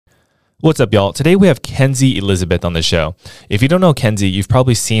What's up, y'all? Today we have Kenzie Elizabeth on the show. If you don't know Kenzie, you've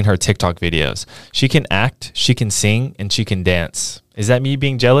probably seen her TikTok videos. She can act, she can sing, and she can dance. Is that me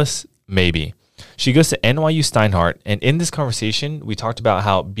being jealous? Maybe. She goes to NYU Steinhardt, and in this conversation, we talked about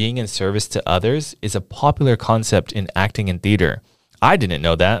how being in service to others is a popular concept in acting and theater. I didn't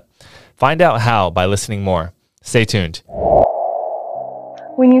know that. Find out how by listening more. Stay tuned.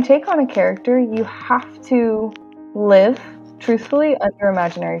 When you take on a character, you have to live truthfully under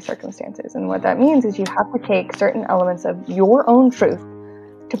imaginary circumstances. And what that means is you have to take certain elements of your own truth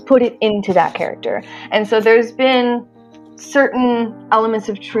to put it into that character. And so there's been certain elements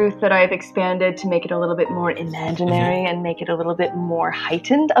of truth that I've expanded to make it a little bit more imaginary and make it a little bit more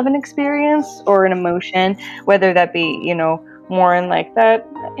heightened of an experience or an emotion, whether that be, more in like that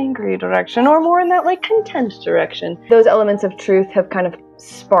angry direction or more in that like content direction. Those elements of truth have kind of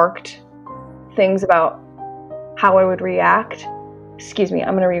sparked things about how I would react. Excuse me,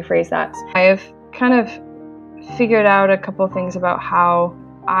 I'm going to rephrase that. I have kind of figured out a couple things about how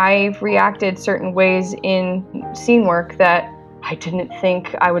I've reacted certain ways in scene work that I didn't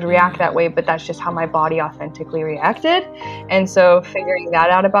think I would react that way, but that's just how my body authentically reacted. And so figuring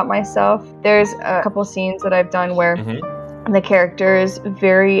that out about myself. There's a couple scenes that I've done where the character is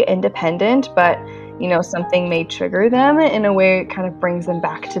very independent, but something may trigger them in a way it kind of brings them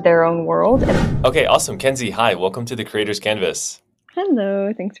back to their own world. Okay, awesome. Kenzie, hi. Welcome to the Creator's Canvas.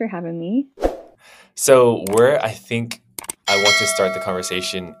 Hello, thanks for having me. So where I think I want to start the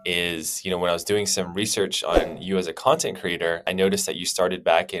conversation is, when I was doing some research on you as a content creator, I noticed that you started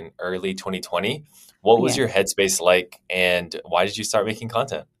back in early 2020. What was your headspace like, and why did you start making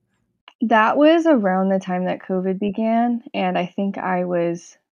content? That was around the time that COVID began, and I think I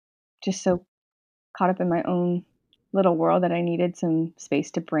was just so caught up in my own little world that I needed some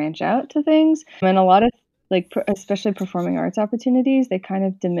space to branch out to things. And a lot of, especially performing arts opportunities, they kind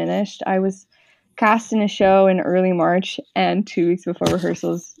of diminished. I was cast in a show in early March, and 2 weeks before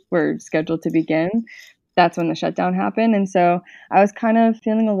rehearsals were scheduled to begin, that's when the shutdown happened. And so I was kind of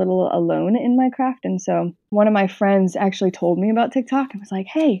feeling a little alone in my craft. And so one of my friends actually told me about TikTok and was like,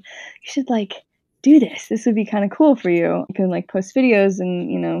 hey, you should do this. This would be kind of cool for you. You can post videos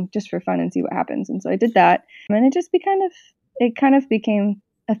and, just for fun and see what happens. And so I did that. And it just kind of became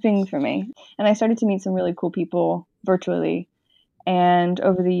a thing for me. And I started to meet some really cool people virtually. And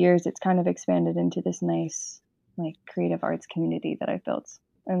over the years, it's kind of expanded into this nice, creative arts community that I've built.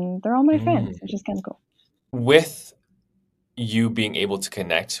 And they're all my fans, which is kind of cool. With you being able to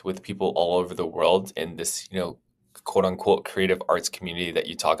connect with people all over the world in this, quote unquote creative arts community that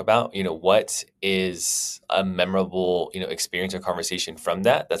you talk about, what is a memorable, experience or conversation from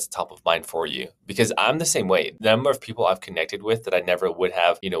that's top of mind for you? Because I'm the same way. The number of people I've connected with that I never would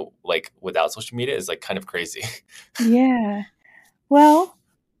have, without social media is kind of crazy. Yeah. Well,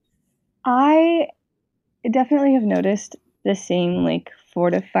 I definitely have noticed the same 4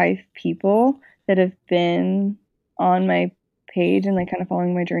 to 5 people that have been on my page and kind of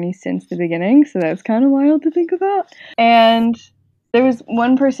following my journey since the beginning. So that's kind of wild to think about. And there was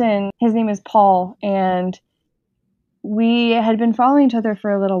one person, his name is Paul, and we had been following each other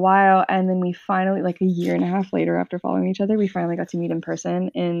for a little while. And then we finally, a year and a half later after following each other, we finally got to meet in person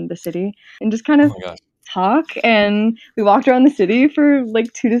in the city and just kind of talk. And we walked around the city for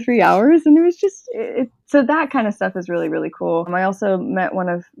 2 to 3 hours. And it was just, so that kind of stuff is really, really cool. I also met one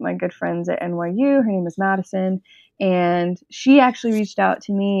of my good friends at NYU. Her name is Madison. And she actually reached out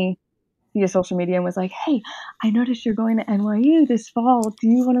to me via social media and was like, hey, I noticed you're going to NYU this fall. Do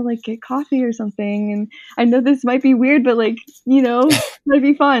you want to get coffee or something? And I know this might be weird, but might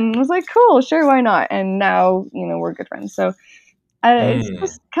be fun. And I was like, cool, sure, why not? And now, we're good friends. So it's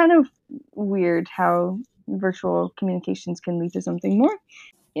just kind of weird how virtual communications can lead to something more.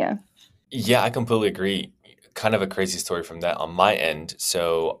 Yeah. Yeah, I completely agree. Kind of a crazy story from that on my end.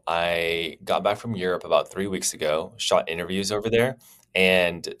 So I got back from Europe about 3 weeks ago, shot interviews over there,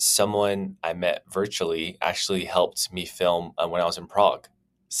 and someone I met virtually actually helped me film when I was in Prague.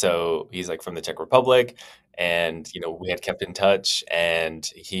 So he's from the Czech Republic, and we had kept in touch, and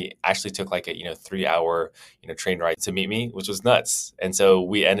he actually took a 3-hour train ride to meet me, which was nuts. And so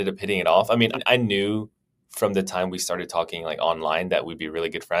we ended up hitting it off. I mean, I knew from the time we started talking online that we'd be really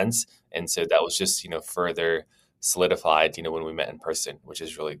good friends. And so that was just, further solidified, when we met in person, which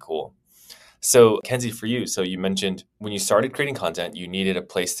is really cool. So Kenzie, for you, so you mentioned when you started creating content, you needed a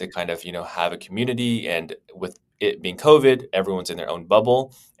place to kind of, have a community, and with it being COVID, everyone's in their own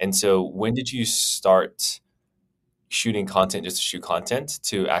bubble. And so when did you start shooting content just to shoot content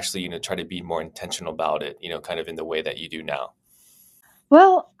to actually, try to be more intentional about it, kind of in the way that you do now?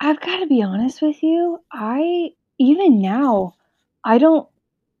 Well, I've got to be honest with you. Even now, I don't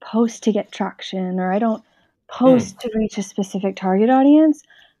post to get traction, or I don't Mm. post to reach a specific target audience.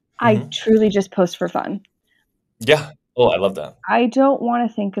 I Mhm. truly just post for fun. Yeah. Oh, I love that. I don't want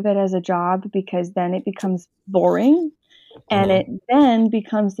to think of it as a job, because then it becomes boring, and it Mhm. then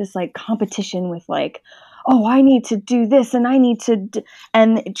becomes this like competition with like, oh, I need to do this and I need to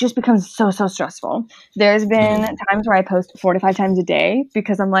and it just becomes so stressful. There's been Mhm. times where I post 4 to 5 times a day,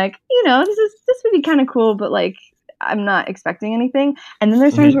 because I'm like, this would be kind of cool, but like I'm not expecting anything. And then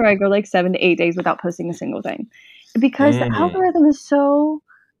there's times Mhm. where I go like 7 to 8 days without posting a single thing, because the Mm. algorithm is so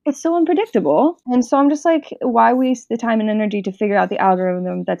unpredictable. And so I'm just like, why waste the time and energy to figure out the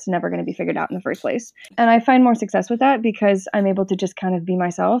algorithm that's never going to be figured out in the first place? And I find more success with that, because I'm able to just kind of be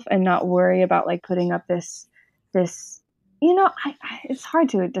myself and not worry about like putting up this it's hard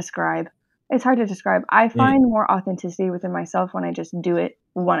to describe. It's hard to describe. I Mm. find more authenticity within myself when I just do it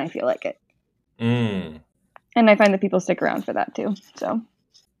when I feel like it. Mm. And I find that people stick around for that too. So,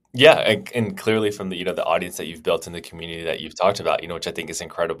 Yeah, and clearly from the the audience that you've built and the community that you've talked about, which I think is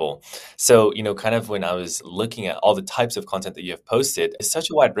incredible. So, kind of when I was looking at all the types of content that you have posted, it's such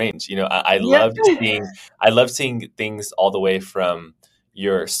a wide range. I yep. loved seeing things all the way from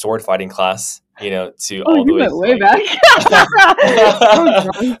your sword fighting class, to Oh, all the you way went to way like back. Oh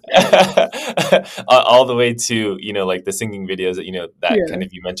gosh. all the way to like the singing videos that that kind Yeah.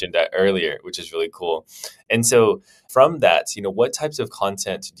 of you mentioned that earlier, which is really cool. And so from that, what types of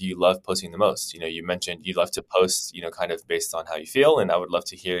content do you love posting the most? You mentioned you love to post, kind of based on how you feel, and I would love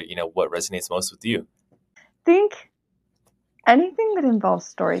to hear, what resonates most with you. Think anything that involves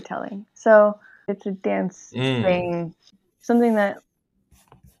storytelling. So it's a dance Mm, thing, something that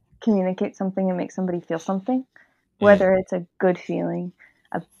communicates something and makes somebody feel something, mm, whether it's a good feeling,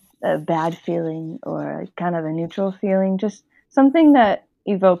 a, a bad feeling, or kind of a neutral feeling, just something that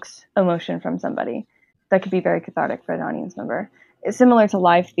evokes emotion from somebody that could be very cathartic for an audience member. It's similar to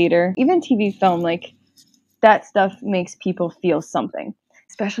live theater, even TV film, like that stuff makes people feel something.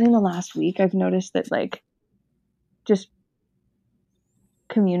 Especially in the last week, I've noticed that like just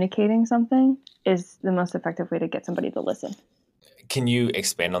communicating something is the most effective way to get somebody to listen. Can you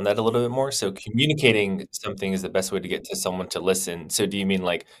expand on that a little bit more? So communicating something is the best way to get to someone to listen. So do you mean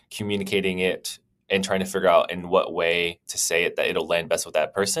like communicating it and trying to figure out in what way to say it that it'll land best with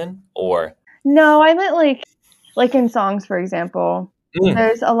that person? Or No, I meant like in songs, for example, Mm,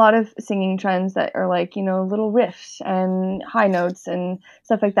 there's a lot of singing trends that are like, little riffs and high notes and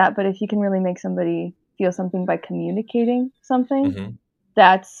stuff like that. But if you can really make somebody feel something by communicating something, mhm.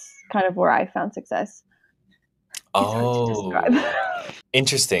 that's kind of where I found success. It's hard to describe. Oh,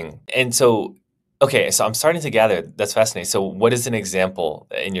 interesting. And so, okay, so I'm starting to gather. That's fascinating. So, what is an example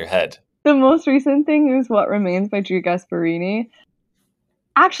in your head? The most recent thing is What Remains by Drew Gasparini.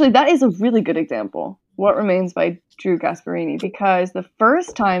 Actually, that is a really good example. What Remains by Drew Gasparini, because the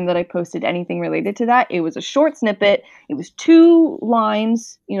first time that I posted anything related to that, it was a short snippet. It was 2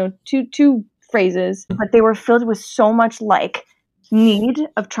 lines, two phrases, but they were filled with so much like need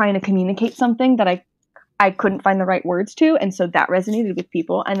of trying to communicate something that I couldn't find the right words to, and so that resonated with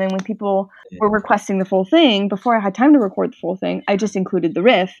people. And then when people were requesting the full thing, before I had time to record the full thing, I just included the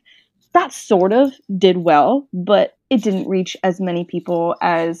riff. That sort of did well, but it didn't reach as many people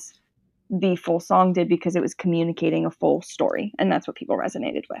as the full song did, because it was communicating a full story, and that's what people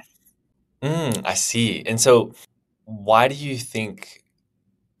resonated with. I see. And so, why do you think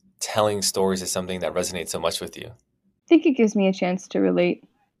telling stories is something that resonates so much with you? I think it gives me a chance to relate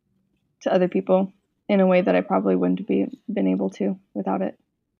to other people in a way that I probably wouldn't be been able to without it.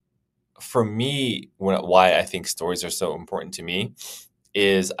 For me, why I think stories are so important to me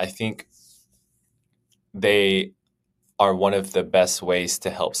is I think they are one of the best ways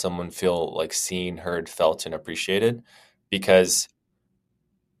to help someone feel like seen, heard, felt, and appreciated. Because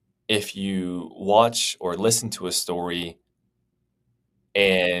if you watch or listen to a story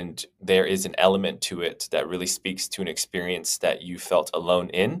and there is an element to it that really speaks to an experience that you felt alone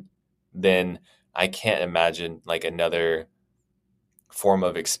in, then I can't imagine like another form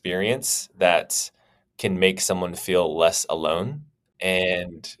of experience that can make someone feel less alone.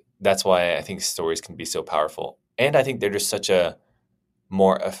 And that's why I think stories can be so powerful. And I think they're just such a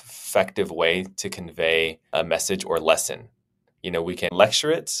more effective way to convey a message or lesson. We can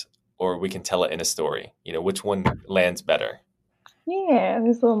lecture it or we can tell it in a story. Which one lands better? Yeah,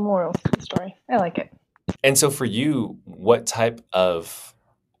 there's little morals to the story. I like it. And so for you, what type of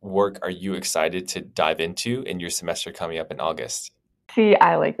work are you excited to dive into in your semester coming up in August? See,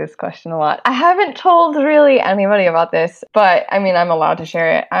 I like this question a lot. I haven't told really anybody about this, but I mean, I'm allowed to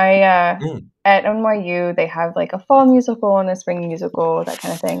share it. Mm, At NYU, they have like a fall musical and a spring musical, that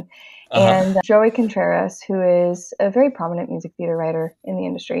kind of thing. And Uh-huh. Joey Contreras, who is a very prominent music theater writer in the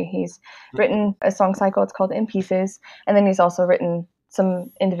industry, he's written a song cycle. It's called In Pieces. And then he's also written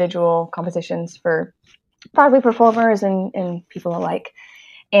some individual compositions for Broadway performers and people alike.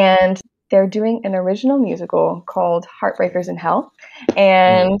 And they're doing an original musical called Heartbreakers in Hell. Mm.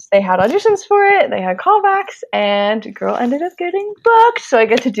 And they had auditions for it, they had callbacks, and a girl ended up getting booked. So I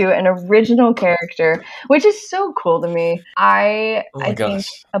get to do an original character, which is so cool to me. Oh my I think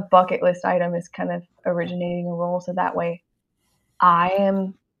gosh. a bucket list item is kind of originating a role, so that way I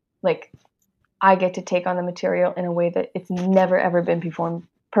am like I get to take on the material in a way that it's never ever been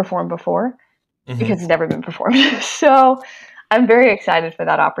performed before because Hmm. it's never been performed. So I'm very excited for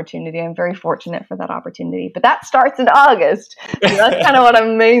that opportunity. I'm very fortunate for that opportunity. But that starts in August. So that's kind of what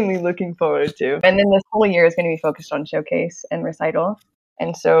I'm mainly looking forward to. And then this whole year is going to be focused on showcase and recital.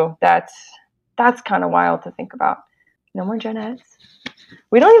 And so that's kind of wild to think about. No more Gen Eds.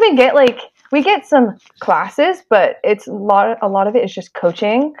 We don't even get we get some classes, but it's a lot of it is just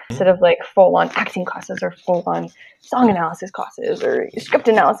coaching instead of like full on acting classes or full on song analysis classes or script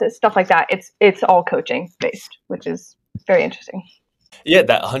analysis, stuff like that. It's all coaching based, which is very interesting. Yeah,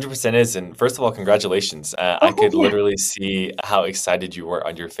 that 100% is. And first of all, congratulations. I Oh, thank could you. literally see how excited you were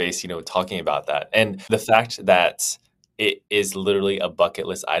on your face, talking about that. And the fact that it is literally a bucket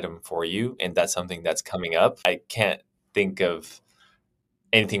list item for you, and that's something that's coming up, I can't think of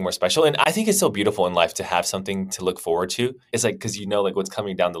anything more special. And I think it's so beautiful in life to have something to look forward to. It's like, because like what's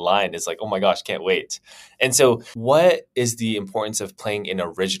coming down the line is like, oh my gosh, can't wait. And so, what is the importance of playing an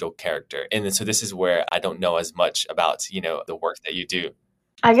original character? And then, so this is where I don't know as much about, the work that you do.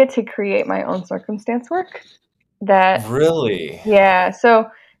 I get to create my own circumstance work. That Really? Yeah. So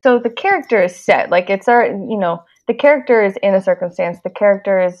the character is set. Like it's our the character is in a circumstance. The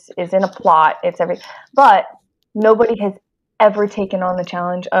character is in a plot. It's every but nobody has ever taken on the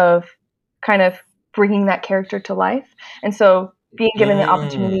challenge of kind of bringing that character to life. And so being given the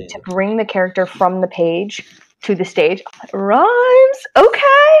opportunity to Mm. bring the character from the page to the stage rhymes.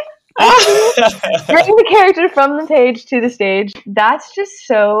 Okay. Okay. Bring the character from the page to the stage. That's just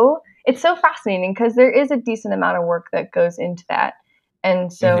it's so fascinating because there is a decent amount of work that goes into that.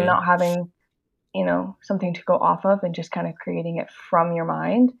 And so Hmm. not having, something to go off of and just kind of creating it from your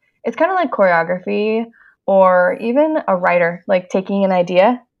mind. It's kind of like choreography or even a writer, like taking an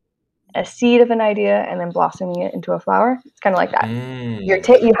idea, a seed of an idea, and then blossoming it into a flower. It's kind of like that.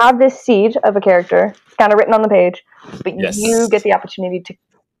 Mm. You have this seed of a character, kind of written on the page, but you get Yes. the opportunity to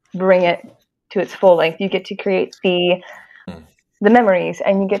bring it to its full length. You get to create Mm. the memories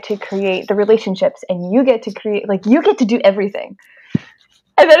and you get to create the relationships and you get to create you get to do everything.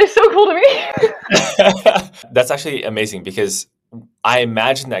 And that is so cool to me. That's actually amazing because I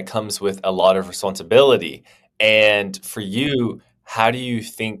imagine that comes with a lot of responsibility. And for you, how do you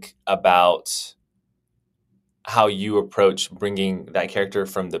think about how you approach bringing that character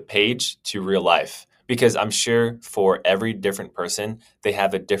from the page to real life? Because I'm sure for every different person, they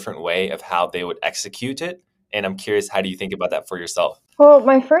have a different way of how they would execute it. And I'm curious, how do you think about that for yourself? Well,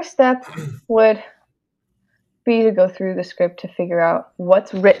 my first step would be to go through the script to figure out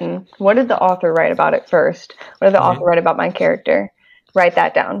what's written. What did the author write about it first? What did the author Hmm. write about my character? Write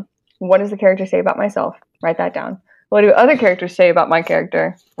that down. What does the character say about myself? Write that down. What do other characters say about my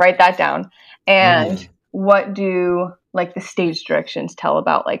character? Write that down. And Mm. what do the stage directions tell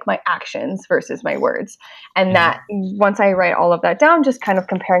about my actions versus my words? And that Hmm. once I write all of that down, just kind of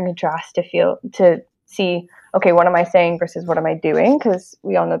compare and contrast to see, okay, what am I saying versus what am I doing? Because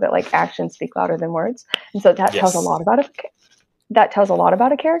we all know that actions speak louder than words. And so that tells a Yes. lot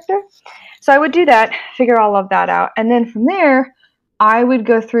about a character. So I would do that, figure all of that out, and then from there, I would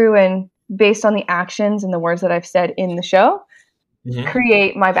go through and based on the actions and the words that I've said in the show, Hmm.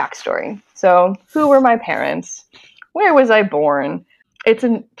 create my backstory. So who were my parents? Where was I born? It's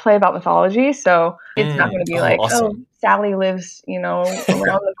a play about mythology, so it's not going Mm. to be Oh, like, oh, awesome. Sally lives,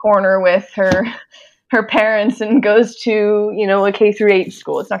 around the corner with her parents and goes to, a K through 8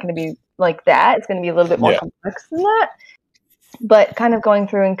 school. It's not going to be like that. It's going to be a little bit more Yeah. complex than that. But kind of going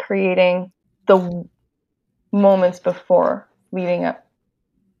through and creating the moments before leading up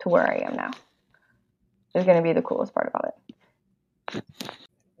to where I am now is going to be the coolest part about it.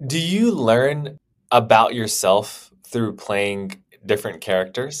 Do you learn about yourself through playing different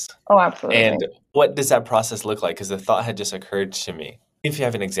characters? Oh, absolutely. And what does that process look like? Because the thought had just occurred to me. If you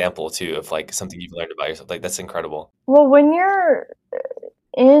have an example too of like something you've learned about yourself, like that's incredible. Well,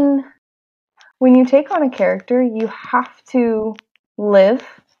 in when you take on a character, you have to live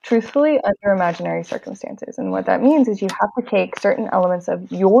truthfully under imaginary circumstances. And what that means is you have to take certain elements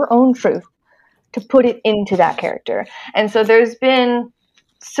of your own truth to put it into that character. And so there's been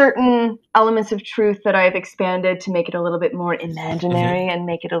certain elements of truth that I've expanded to make it a little bit more imaginary Mm-hmm. and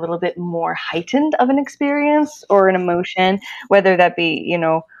make it a little bit more heightened of an experience or an emotion, whether that be,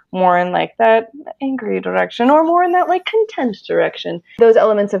 more in like that angry direction or more in that like content direction. Those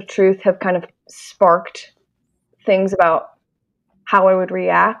elements of truth have kind of sparked things about how I would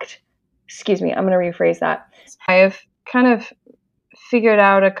react. Excuse me, I'm going to rephrase that. I have kind of figured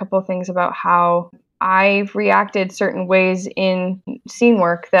out a couple things about how I've reacted certain ways in scene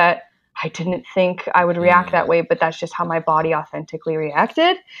work that I didn't think I would react that way, but that's just how my body authentically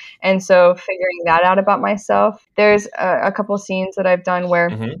reacted. And so figuring that out about myself, there's a couple scenes that I've done where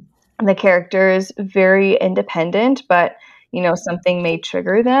the character is very independent, but something may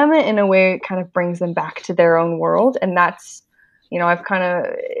trigger them in a way it kind of brings them back to their own world. And that's, I've kind of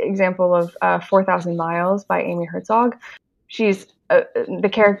example of 4,000 Miles by Amy Herzog. She's the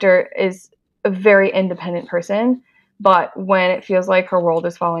character is a very independent person, but when it feels like her world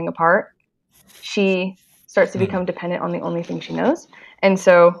is falling apart, she starts to become dependent on the only thing she knows. And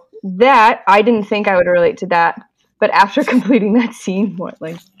so that, I didn't think I would relate to that, but after completing that scene,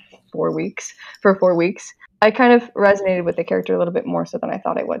 like 4 weeks, I kind of resonated with the character a little bit more so than I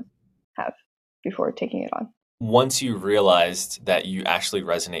thought I would have before taking it on. Once you realized that you actually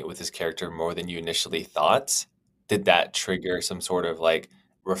resonate with this character more than you initially thought, did that trigger some sort of like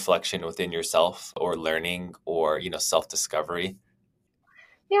reflection within yourself or learning or, self-discovery?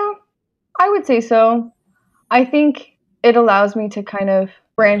 Yeah, I would say so. I think it allows me to kind of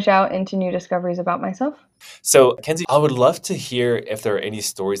branch out into new discoveries about myself. So, Kenzie, I would love to hear if there are any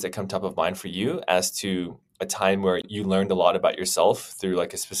stories that come top of mind for you as to a time where you learned a lot about yourself through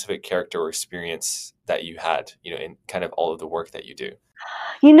like a specific character or experience that you had, in kind of all of the work that you do.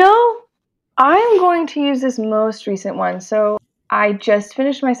 I'm going to use this most recent one. So I just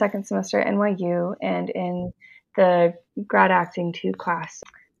finished my second semester at NYU, and in the grad acting 2 class,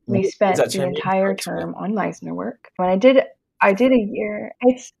 we What does spent that the term mean? entire term on Meisner work. When I did a year.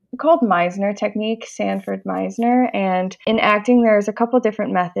 It's called Meisner technique, Sanford Meisner. And in acting, there's a couple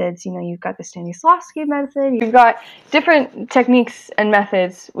different methods. You've got the Stanislavski method. You've got different techniques and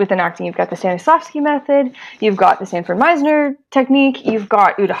methods within acting. You've got the Stanislavski method. You've got the Sanford Meisner technique. You've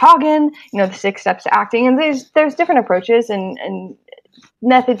got Uta Hagen, the 6 steps to acting. And there's different approaches and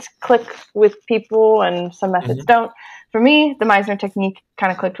methods click with people and some methods don't. For me, the Meisner technique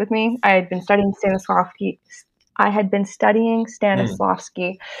kind of clicked with me. I had been studying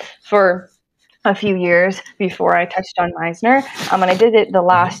Stanislavski for a few years before I touched on Meisner. And I did it the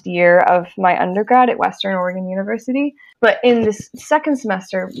last year of my undergrad at Western Oregon University. But in this second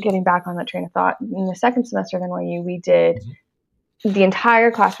semester, getting back on that train of thought, in the second semester at NYU, we did the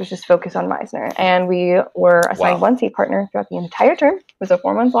entire class was just focused on Meisner. And we were assigned Wow. one seat partner throughout the entire term. It was a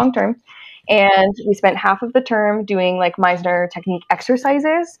 4-month long term. And we spent half of the term doing like Meisner technique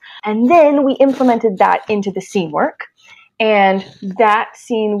exercises. And then we implemented that into the scene work. And that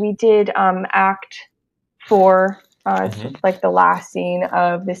scene we did act for like the last scene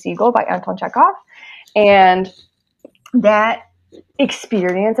of The Seagull by Anton Chekhov. And that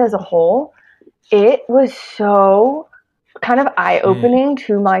experience as a whole, it was so kind of eye-opening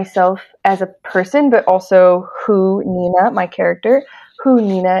to myself as a person, but also who Nina, my character, who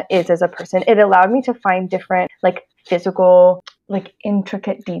Nina is as a person. It allowed me to find different like physical, like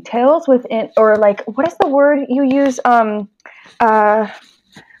intricate details within, or like, what is the word you use? Where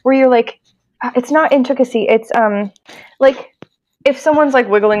you're like, it's not intricacy. It's like if someone's like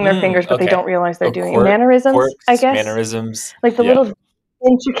wiggling their fingers, but they don't realize they're doing it. Mannerisms, I Quirks, guess. mannerisms. Like the Yeah. little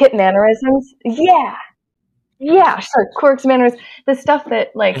intricate mannerisms. Yeah. Yeah, sure. Quirks, manners, the stuff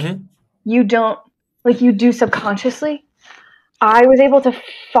that like you don't, like you do subconsciously. I was able to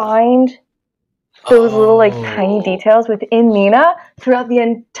find those little like tiny details within Nina throughout the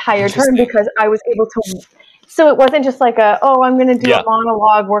entire term because I was able to. So it wasn't just like I'm going to do a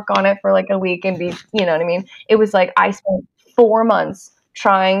monologue, work on it for like a week and be, you know what I mean? It was like I spent 4 months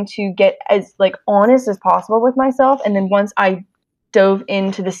trying to get as like honest as possible with myself. And then once I dove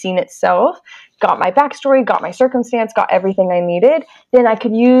into the scene itself, got my backstory, got my circumstance, got everything I needed, then I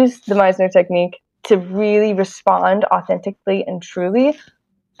could use the Meisner technique to really respond authentically and truly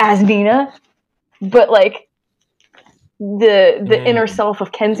as Nina. But like the inner self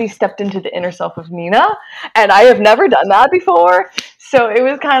of Kenzie stepped into the inner self of Nina, and I have never done that before. So it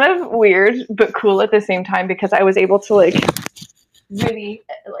was kind of weird but cool at the same time because I was able to like really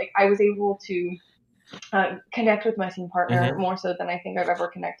like I was able to connect with my scene partner more so than I think I've ever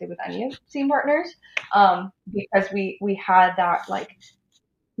connected with any scene partners, because we had that like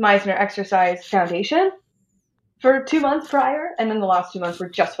Meisner exercise foundation for 2 months prior, and then the last 2 months were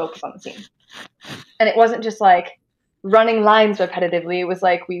just focused on the scene. And it wasn't just like running lines repetitively. It was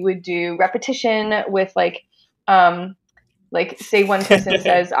like we would do repetition with like say one person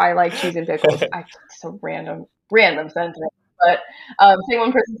says, I like cheese and pickles. It's a random sentence. But say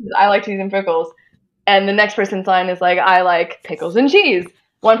one person says, I like cheese and pickles. And the next person's line is like, I like pickles and cheese.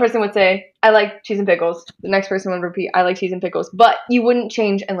 One person would say, I like cheese and pickles. The next person would repeat, I like cheese and pickles. But you wouldn't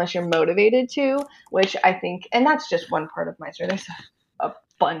change unless you're motivated to, which I think, and that's just one part of Meister. There's a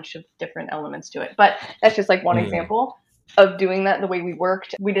bunch of different elements to it. But that's just like one example of doing that the way we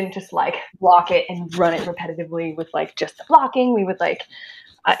worked. We didn't just like block it and run it repetitively with like just the blocking. We would like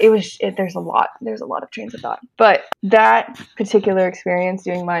there's a lot of trains of thought. But that particular experience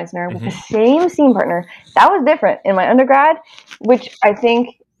doing Meisner with the same scene partner, that was different in my undergrad, which I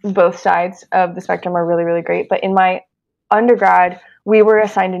think both sides of the spectrum are really, really great. But in my undergrad, we were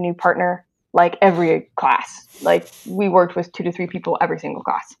assigned a new partner like every class. Like we worked with 2 to 3 people every single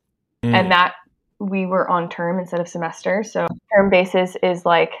class. And that we were on term instead of semester. So term basis is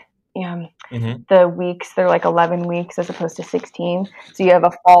like the weeks, they're like 11 weeks as opposed to 16. So you have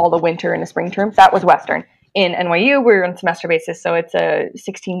a fall, the winter, and a spring term. That was Western. In NYU, we're on semester basis, so it's a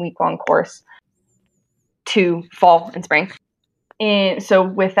 16-week long course to fall and spring. And so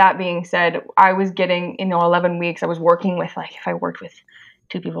with that being said, I was getting, 11 weeks, I was working with, like, if I worked with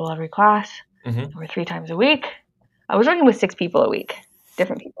 2 people every class or 3 times a week, I was working with 6 people a week,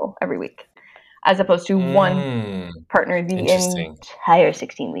 different people every week, as opposed to one partner the entire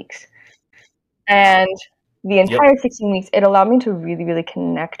 16 weeks. And the entire 16 weeks, it allowed me to really, really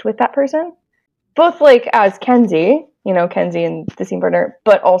connect with that person, both like as Kenzie, Kenzie and the scene partner,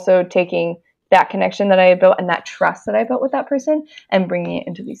 but also taking that connection that I had built and that trust that I built with that person and bringing it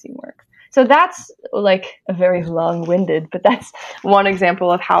into the scene work. So that's like a very long-winded, but that's one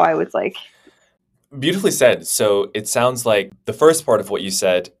example of how I was like. Beautifully said. So it sounds like the first part of what you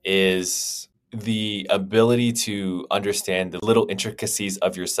said is the ability to understand the little intricacies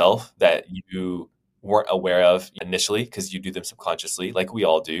of yourself that you weren't aware of initially because you do them subconsciously, like we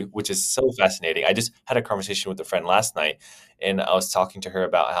all do, which is so fascinating. I just had a conversation with a friend last night, and I was talking to her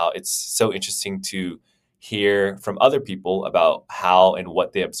about how it's so interesting to hear from other people about how and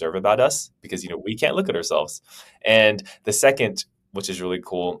what they observe about us because, we can't look at ourselves. And the second, which is really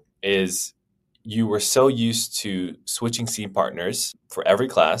cool, is you were so used to switching scene partners for every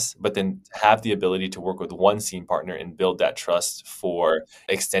class, but then have the ability to work with one scene partner and build that trust for an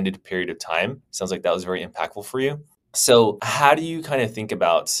extended period of time. Sounds like that was very impactful for you. So how do you kind of think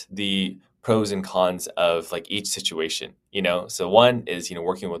about the pros and cons of like each situation? So one is,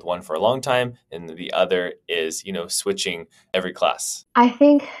 working with one for a long time, and the other is, switching every class. I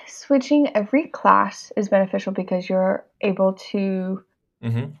think switching every class is beneficial because you're able to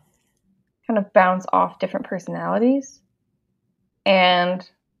kind of bounce off different personalities and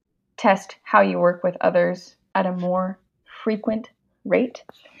test how you work with others at a more frequent rate.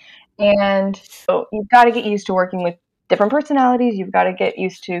 And so you've got to get used to working with different personalities. You've got to get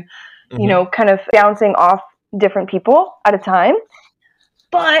used to, kind of bouncing off different people at a time.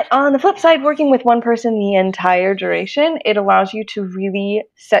 But on the flip side, working with one person the entire duration, it allows you to really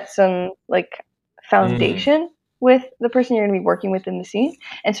set some like foundation with the person you're going to be working with in the scene.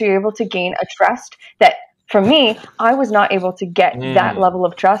 And so you're able to gain a trust that, for me, I was not able to get that level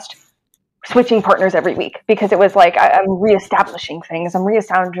of trust switching partners every week because it was like I'm reestablishing things. I'm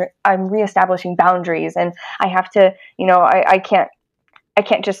reestablishing boundaries, and I have to, I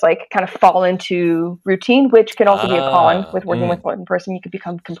can't just like kind of fall into routine, which can also be a con with working with one person. You could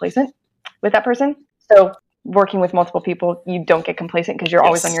become complacent with that person. So working with multiple people, you don't get complacent because you're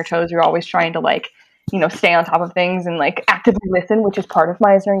always on your toes. You're always trying to like, stay on top of things and like actively listen, which is part of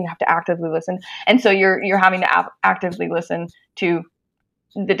Meisner. You have to actively listen. And so you're having to actively listen to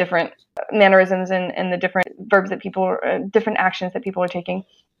the different mannerisms and the different verbs that different actions that people are taking.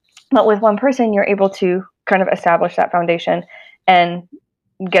 But with one person, you're able to kind of establish that foundation and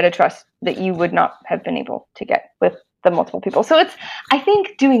get a trust that you would not have been able to get with the multiple people. So I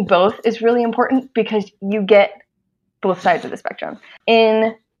think doing both is really important because you get both sides of the spectrum.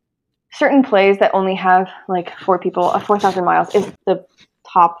 In certain plays that only have like 4 people, 4,000 miles is the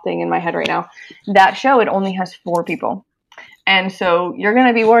top thing in my head right now. That show, it only has 4 people. And so you're going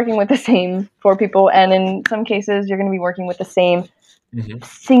to be working with the same 4 people. And in some cases, you're going to be working with the same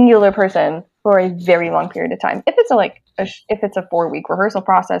singular person for a very long period of time. If it's a 4-week rehearsal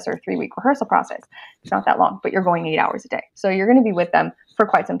process or 3-week rehearsal process, it's not that long, but you're going 8 hours a day. So you're going to be with them for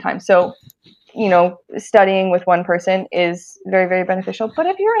quite some time. So, studying with one person is very, very beneficial. But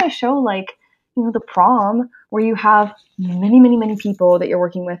if you're in a show like, The Prom, where you have many, many, many people that you're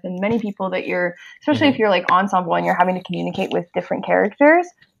working with and many people that especially if you're like ensemble and you're having to communicate with different characters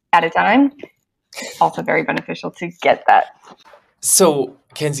at a time, also very beneficial to get that. So,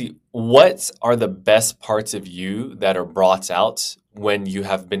 Kenzie, what are the best parts of you that are brought out when you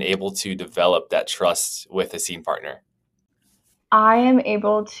have been able to develop that trust with a scene partner? I am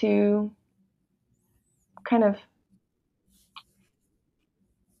able to kind of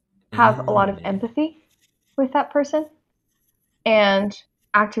have a lot of Mm. empathy with that person and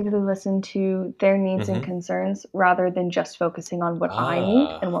actively listen to their needs and Hmm. concerns rather than just focusing on what I need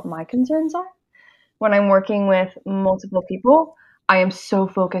and Ah. what my concerns are. When I'm working with multiple people, I am so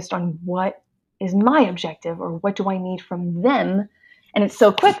focused on what is my objective or what do I need from them. And it's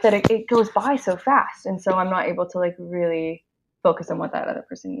so quick that it goes by so fast. And so I'm not able to like really focus on what that other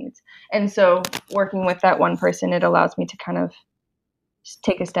person needs. And so working with that one person, it allows me to kind of just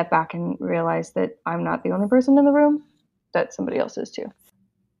take a step back and realize that I'm not the only person in the room, that somebody else is too.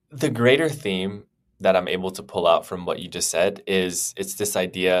 The greater theme that I'm able to pull out from what you just said is it's this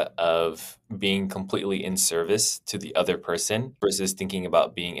idea of being completely in service to the other person versus thinking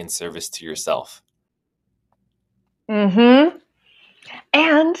about being in service to yourself. Mm-hmm.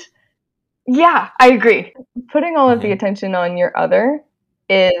 And yeah, I agree. Putting all of the Hmm. attention on your other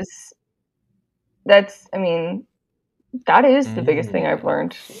is that's I mean, that is the biggest thing I've Mm.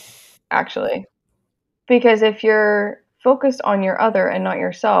 learned actually. Because if you're focused on your other and not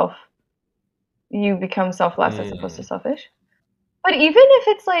yourself, you become selfless as opposed to Mm. selfish. But even if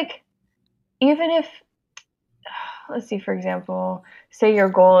it's like even if let's see, for example, say your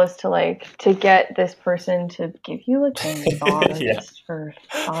goal is to like to get this person to give you a candy bar Yeah. just for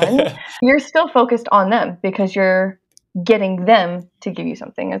fun, you're still focused on them because you're getting them to give you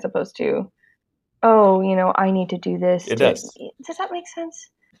something as opposed to, oh, I need to do this It to. does. Does that make sense?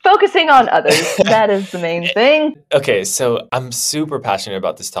 Focusing on others, that is the main thing. Okay, so I'm super passionate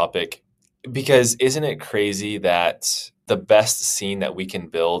about this topic because isn't it crazy that the best scene that we can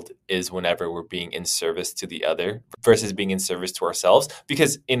build is whenever we're being in service to the other versus being in service to ourselves?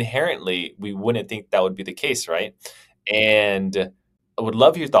 Because inherently, we wouldn't think that would be the case, right? And I would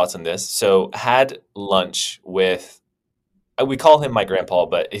love your thoughts on this. So, had lunch with we call him my grandpa,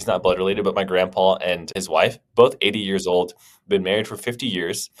 but he's not blood related, but my grandpa and his wife, both 80 years old, been married for 50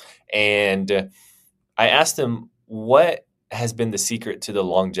 years. And I asked him what has been the secret to the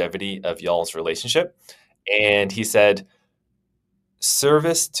longevity of y'all's relationship. And he said,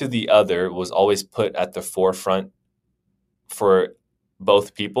 service to the other was always put at the forefront for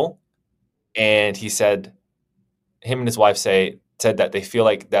both people. And he said, him and his wife said that they feel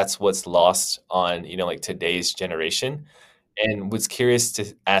like that's what's lost on, like today's generation. And was curious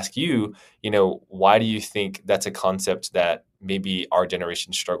to ask you, why do you think that's a concept that maybe our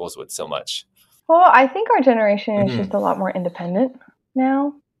generation struggles with so much? Well, I think our generation is just Hmm. a lot more independent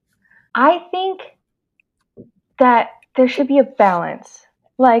now. I think that there should be a balance.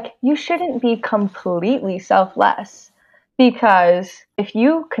 Like, you shouldn't be completely selfless because if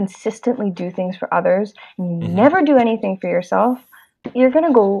you consistently do things for others and you Hmm. never do anything for yourself, you're going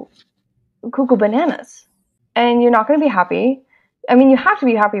to go cuckoo bananas and you're not going to be happy. I mean, you have to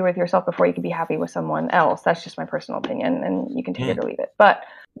be happy with yourself before you can be happy with someone else. That's just my personal opinion, and you can take it or leave it. But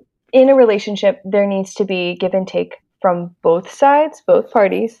in a relationship, there needs to be give and take from both sides, both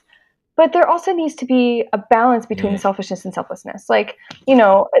parties. But there also needs to be a balance between the Mm. selfishness and selflessness. Like, there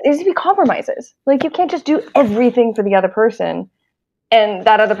needs to be compromises. Like, you can't just do everything for the other person and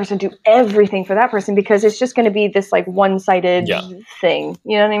that other person do everything for that person because it's just going to be this like one-sided Yeah. thing.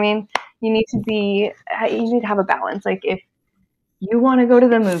 You know what I mean? You need to have a balance. Like, if you want to go to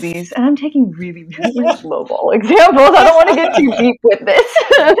the movies, and I'm taking really, really like lowball examples. I don't want to get too deep with this,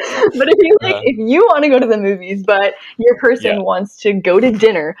 but Uh-huh. if you want to go to the movies, but your Yeah. person wants to go to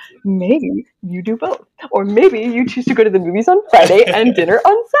dinner, maybe you do both, or maybe you choose to go to the movies on Friday and dinner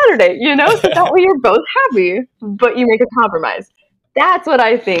on Saturday. So that way you're both happy, but you make a compromise. That's what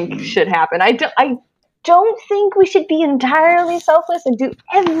I think should happen. I don't think we should be entirely selfless and do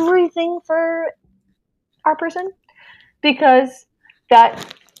everything for our person because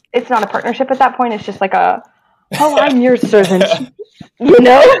that it's not a partnership at that point. It's just like oh, I'm your servant.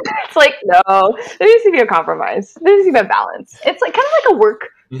 It's like no, there needs to be a compromise. There needs to be a balance. It's like kind of like a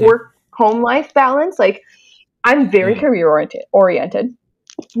Mhm. work home life balance. Like I'm very Mm.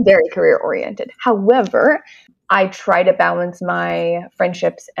 very career oriented. However, I try to balance my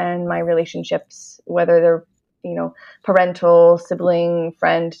friendships and my relationships, whether they're parental, sibling,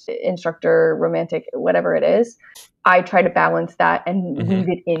 friend, instructor, romantic, whatever it is. I try to balance that and weave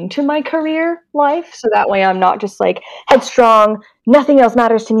Mhm. it into my career life, so that way I'm not just like headstrong. Nothing else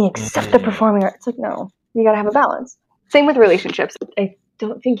matters to me except the Mm. performing art. It's like no, you got to have a balance. Same with relationships. I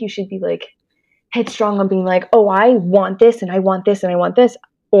don't think you should be like headstrong on being like, oh, I want this and I want this and I want this.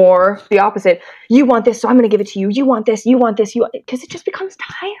 Or the opposite, you want this, so I'm going to give it to you. You want this, you want this, because it just becomes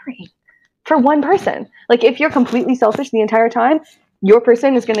tiring for one person. Like if you're completely selfish the entire time, your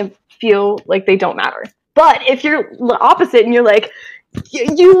person is going to feel like they don't matter. But if you're the opposite and you're like,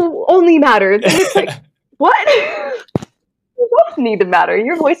 you only matter, then it's like, what? You both need to matter.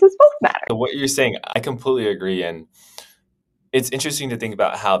 Your voices both matter. So what you're saying, I completely agree. And it's interesting to think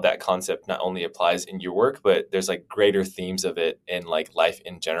about how that concept not only applies in your work, but there's like greater themes of it in like life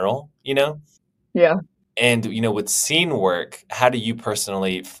in general, you know? Yeah. And, you know, with scene work, how do you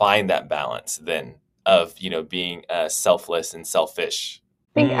personally find that balance then of, you know, being selfless and selfish?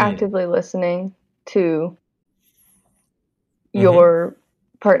 I think Mm. actively listening to Mm-hmm. your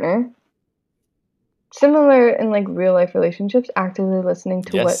partner, similar in like real life relationships, actively listening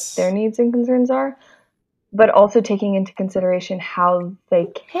to what Yes. their needs and concerns are, but also taking into consideration how they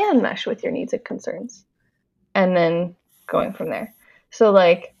can mesh with your needs and concerns, and then going from there. So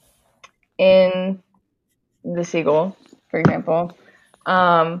like in The Seagull, for example,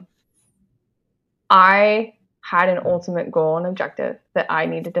 I had an ultimate goal and objective that I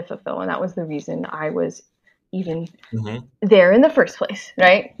needed to fulfill, and that was the reason I was even Mm-hmm. there in the first place,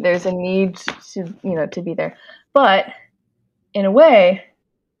 right? There's a need to, you know, to be there. But in a way,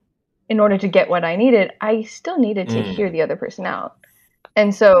 in order to get what I needed, I still needed to hear the other person out.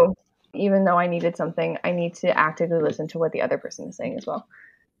 And so even though I needed something, I need to actively listen to what the other person is saying as well.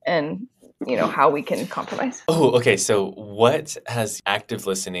 And, you know, how we can compromise. Oh, okay. So what has active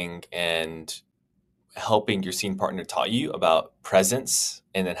listening and helping your scene partner taught you about presence?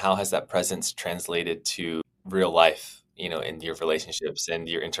 And then how has that presence translated to real life, you know, in your relationships and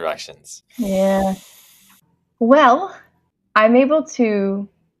your interactions? Yeah. Well, I'm able to,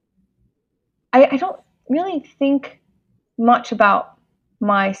 I don't really think much about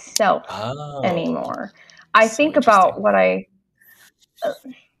myself Oh, anymore. I so think about interesting. what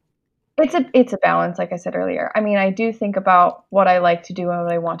it's a balance, like I said earlier. I mean, I do think about what I like to do and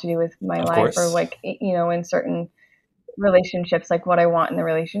what I want to do with my Of life, or course. like, you know, in certain relationships, like what I want in the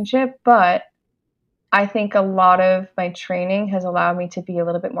relationship. But I think a lot of my training has allowed me to be a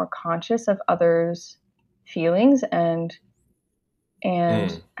little bit more conscious of others' feelings and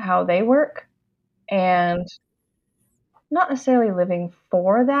Mm, how they work, and not necessarily living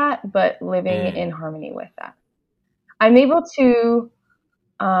for that, but living in mm, harmony with that. I'm able to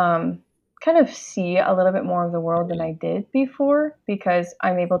kind of see a little bit more of the world than I did before, because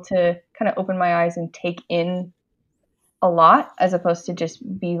I'm able to kind of open my eyes and take in a lot as opposed to just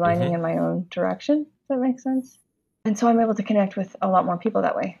beelining in mm-hmm, my own direction. If that makes sense. And so I'm able to connect with a lot more people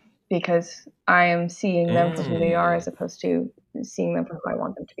that way, because I am seeing them for who they are mm. as opposed to seeing them for who I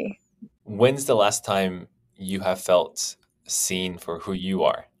want them to be. When's the last time you have felt seen for who you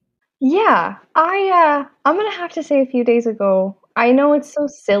are? Yeah, I'm gonna have to say a few days ago. I know it's so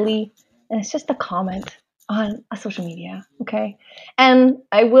silly, and it's just a comment on a social media, okay? And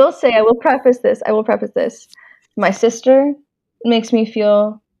I will say, I will preface this. I will preface this. My sister makes me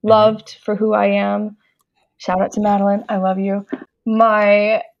feel Mm-hmm, loved for who I am. Shout out to Madeline. I love you.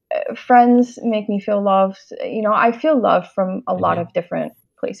 My friends make me feel loved. You know, I feel love from a lot mm-hmm, of different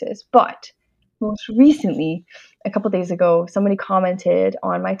places. But most recently, a couple days ago, somebody commented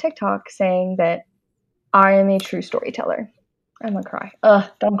on my TikTok saying that I am a true storyteller. I'm gonna cry.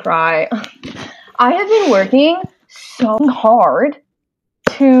 Don't cry. I have been working so hard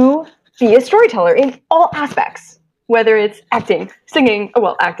to be a storyteller in all aspects, whether it's acting, singing,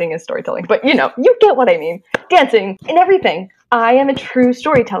 well, acting is storytelling, but you know, you get what I mean, dancing, and everything. I am a true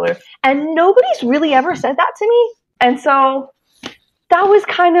storyteller, and nobody's really ever said that to me. And so that was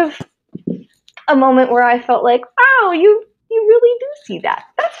kind of a moment where I felt like, wow, you really do see that.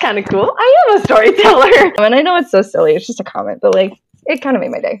 That's kind of cool. I am a storyteller. And I know it's so silly. It's just a comment, but like, it kind of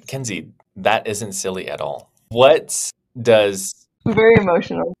made my day. Kenzie, that isn't silly at all. What does Very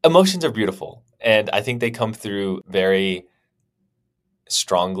emotional. emotions are beautiful, and I think they come through very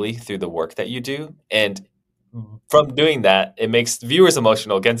strongly through the work that you do. And from doing that, it makes viewers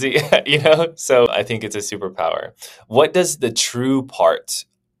emotional, Kenzie, you know? So I think it's a superpower. What does the true part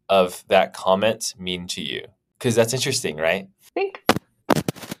of that comment mean to you? Because that's interesting, right? I think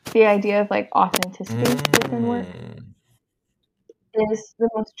the idea of like authenticity within work Mm, is the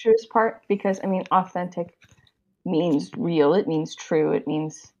most truest part, because I mean, authentic means real, it means true, it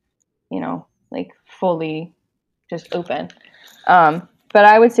means, you know, like fully just open. But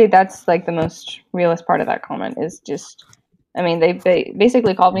I would say that's like the most realist part of that comment is just, I mean, they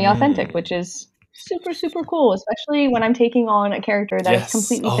basically called me authentic, which mm. is super, super cool, especially when I'm taking on a character that is Yes.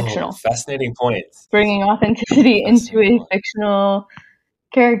 completely Oh, fictional. fascinating points. Bringing authenticity into Fascinating a point. fictional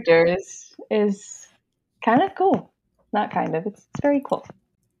character is kind of cool. Not kind of, it's very cool.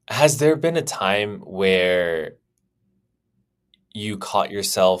 Has there been a time where you caught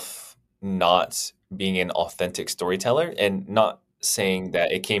yourself not being an authentic storyteller, and not saying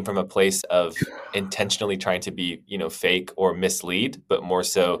that it came from a place of intentionally trying to be, fake or mislead, but more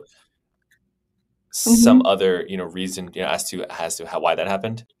so some Hmm. other, reason, as to how why that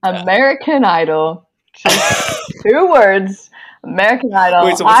happened? Yeah. American Idol. Just two words. American Wait,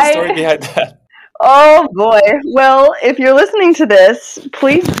 Idol. so what's the story behind that? Oh boy. Well, if you're listening to this,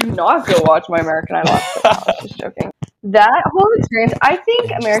 please do not go watch my American Idol episode. No, I was just joking. That whole experience, I think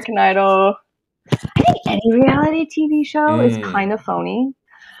Interesting. American Idol, I think any reality TV show is kind Mm, of phony.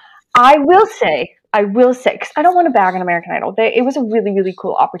 I will say, because I don't want to bag on American Idol. It was a really, really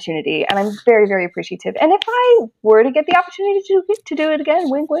cool opportunity, and I'm very, very appreciative. And if I were to get the opportunity to do it again,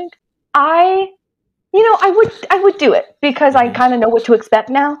 wink, wink, I, I would do it because I mhm. kind of know what to expect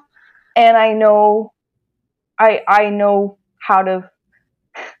now, and I know how to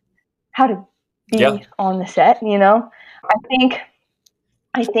Yeah. be on the set. I think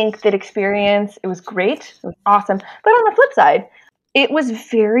I think that experience, it was great. It was awesome. But on the flip side, it was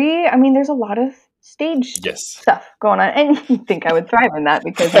I mean, there's a lot of stage Yes. stuff going on. And you think I would thrive in that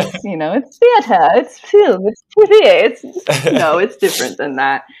because it's theater, it's film, it's TV. No, it's different than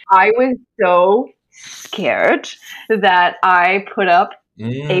that. I was so scared that I put up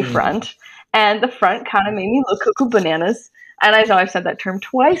a Mm. front, and the front kind of made me look cuckoo bananas. And I know I've said that term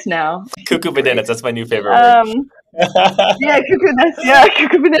twice now. It's Cuckoo great. bananas, that's my new favorite word. Um, yeah, cuckoo nuts. Yeah,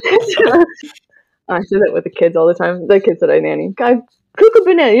 cuckoo bananas. I say that with the kids all the time. The kids that I nanny. God, cuckoo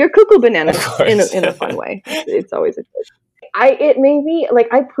banana. You're cuckoo Of bananas in a, course. in a fun way. It's always a joke. It made me like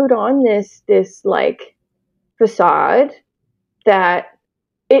I put on this like facade that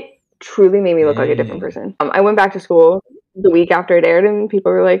it truly made me look like a different Mm. person. I went back to school the week after it aired, and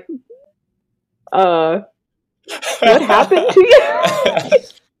people were like, "Uh, what happened to you?"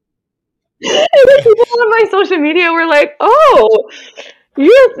 And then people on my social media were like, "Oh,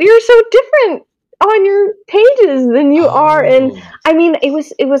 you're so different on your pages than you are." And Oh, I mean,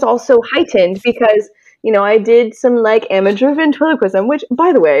 it was also heightened because I did some like amateur ventriloquism, which,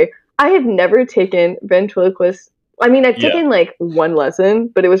 by the way, I have never taken ventriloquist. I mean, I've yeah. taken like one lesson,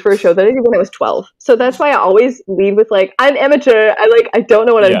 but it was for a show that I did when I was 12. So that's why I always lead with like, I'm amateur. I don't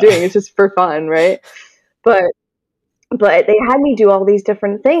know what I'm Yeah. doing. It's just for fun, right? But they had me do all these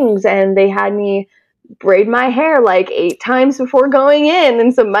different things, and they had me braid my hair like 8 times before going in,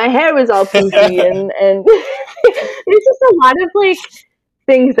 and so my hair was all poofy, and there's just a lot of like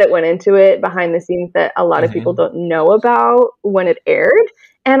things that went into it behind the scenes that a lot of people Mhm. don't know about when it aired.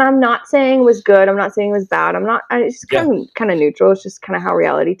 And I'm not saying it was good, I'm not saying it was bad, it's just Yeah. kind of neutral. It's just kind of how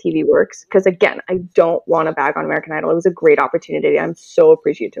reality TV works, because again, I don't want to bag on American Idol. It was a great opportunity. I'm so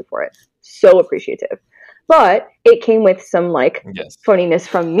appreciative for it, so appreciative. But it came with some like Yes. phoniness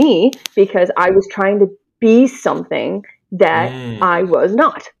from me because I was trying to be something that I Mm. was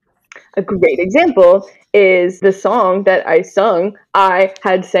not. A great example is the song that I sung. I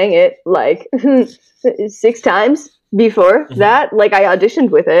had sang it like 6 times before Mhm. that. Like, I auditioned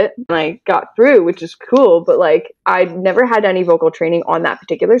with it and I got through, which is cool. But like, I'd never had any vocal training on that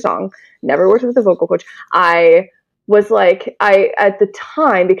particular song. Never worked with a vocal coach. I was like, I at the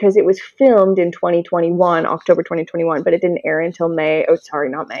time, because it was filmed in 2021, October 2021, but it didn't air until May. Oh, sorry,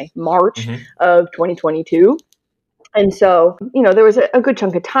 not May, March Mhm. of 2022. And so, there was a good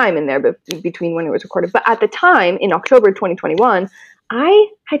chunk of time in there between when it was recorded. But at the time, in October 2021, I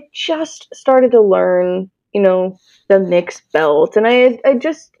had just started to learn, the mixed belt. And I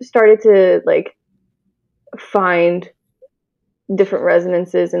just started to, like, find different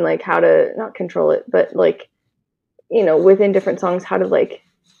resonances and, like, how to not control it, but, like, within different songs, how to, like,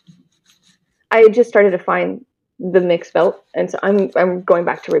 I had just started to find the mixed belt. And so I'm going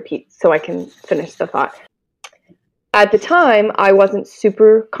back to repeat so I can finish the thought. At the time, I wasn't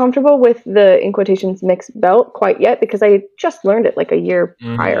super comfortable with the, in quotations, mixed belt quite yet, because I had just learned it like a year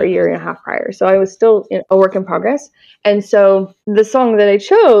prior, a year and a Mm. half prior. So I was still a work in progress. And so the song that I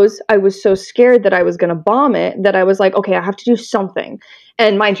chose, I was so scared that I was going to bomb it that I was like, okay, I have to do something.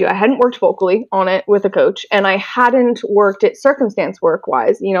 And mind you, I hadn't worked vocally on it with a coach, and I hadn't worked it circumstance work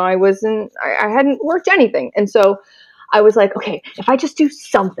wise. I hadn't worked anything. And so I was like, okay, if I just do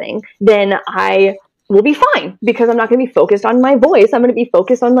something, then I will be fine, because I'm not going to be focused on my voice. I'm going to be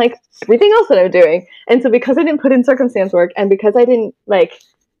focused on like everything else that I'm doing. And so because I didn't put in circumstance work, and because I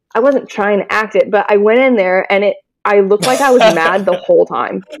wasn't trying to act it, but I went in there and I looked like I was mad the whole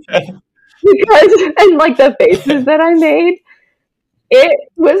time, because, and like the faces that I made, it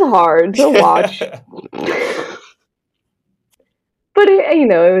was hard to watch. But it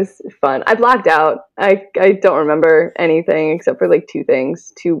was fun. I blacked out. I don't remember anything except for like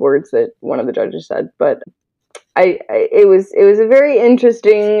two words that one of the judges said. But it was a very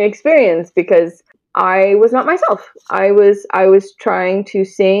interesting experience because I was not myself. I was trying to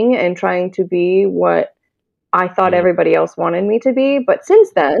sing and trying to be what I thought Mm, everybody else wanted me to be. But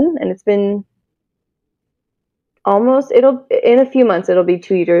since then, and it's been almost it'll in a few months it'll be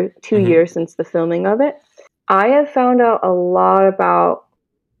 2 years two mhm, years since the filming of it. I have found out a lot about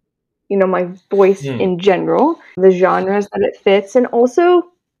my voice mm, in general, the genres that it fits, and also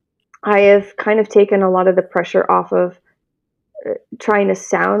I have kind of taken a lot of the pressure off of trying to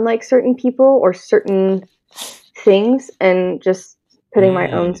sound like certain people or certain things and just putting my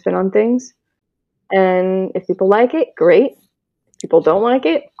own mm. spin on things. And if people like it, great. If people don't like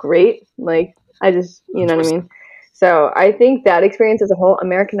it, great. Like, I just, you know what I 100%. mean? So I think that experience as a whole,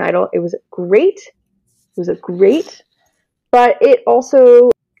 American Idol, it was great. It was a great, but it also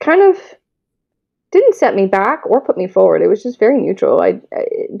kind of didn't set me back or put me forward. It was just very neutral. I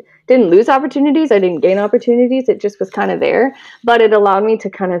didn't lose opportunities. I didn't gain opportunities. It just was kind of there. But it allowed me to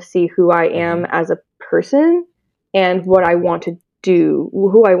kind of see who I am Mhm. as a person and what I want to do,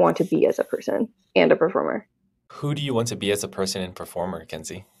 who I want to be as a person and a performer. Who do you want to be as a person and performer,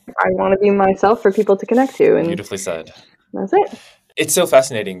 Kenzie? I want to be myself for people to connect to, and Beautifully said. that's it. It's so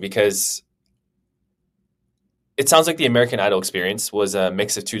fascinating because it sounds like the American Idol experience was a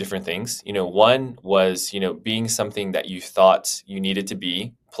mix of two different things. One was, being something that you thought you needed to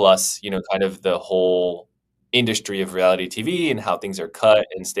be, plus, kind of the whole industry of reality TV and how things are cut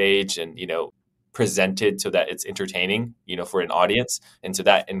and staged and, presented so that it's entertaining, for an audience. And so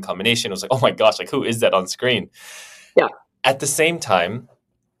that in combination was like, oh my gosh, like who is that on screen? Yeah. At the same time,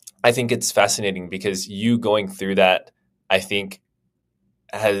 I think it's fascinating because you going through that, I think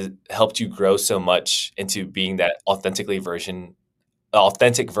has helped you grow so much into being that authentic version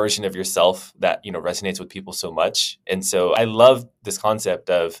of yourself that resonates with people so much. And so I love this concept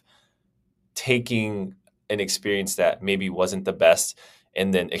of taking an experience that maybe wasn't the best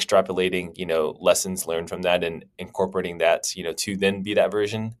and then extrapolating lessons learned from that and incorporating that to then be that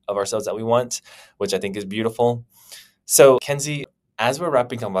version of ourselves that we want, which I think is beautiful. So Kenzie, as we're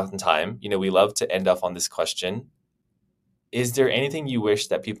wrapping up on time, we love to end off on this question: is there anything you wish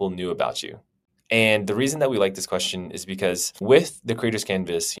that people knew about you? And the reason that we like this question is because with the Creators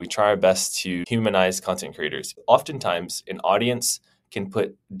Canvas, we try our best to humanize content creators. Oftentimes, an audience can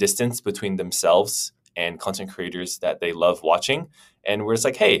put distance between themselves and content creators that they love watching. And we're just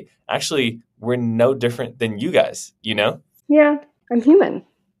like, hey, actually, we're no different than you guys, you know? Yeah, I'm human.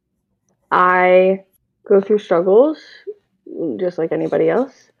 I go through struggles just like anybody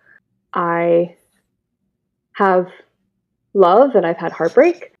else. I have love and I've had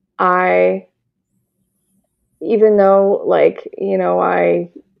heartbreak. I even though I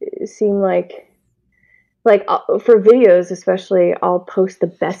seem for videos especially, I'll post the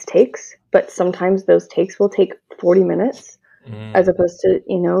best takes, but sometimes those takes will take 40 minutes as Mm, opposed to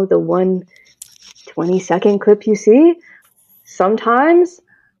the 1 20-second clip you see. Sometimes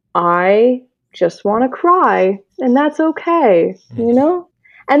I just want to cry, and that's okay, mm.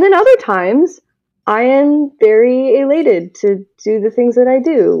 and then other times I am very elated to do the things that I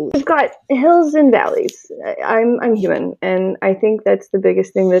do. We've got hills and valleys. I'm human, and I think that's the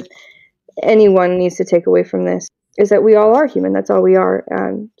biggest thing that anyone needs to take away from this is that we all are human. That's all we are.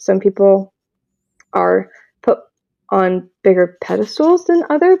 Some people are put on bigger pedestals than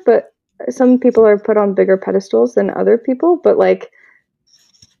but some people are put on bigger pedestals than other people. But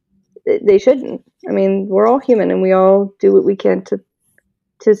they shouldn't. I mean, we're all human, and we all do what we can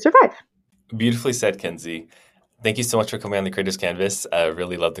to survive. Beautifully said, Kenzie. Thank you so much for coming on the Creators Canvas. I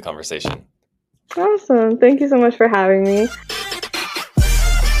really loved the conversation. Awesome. Thank you so much for having me.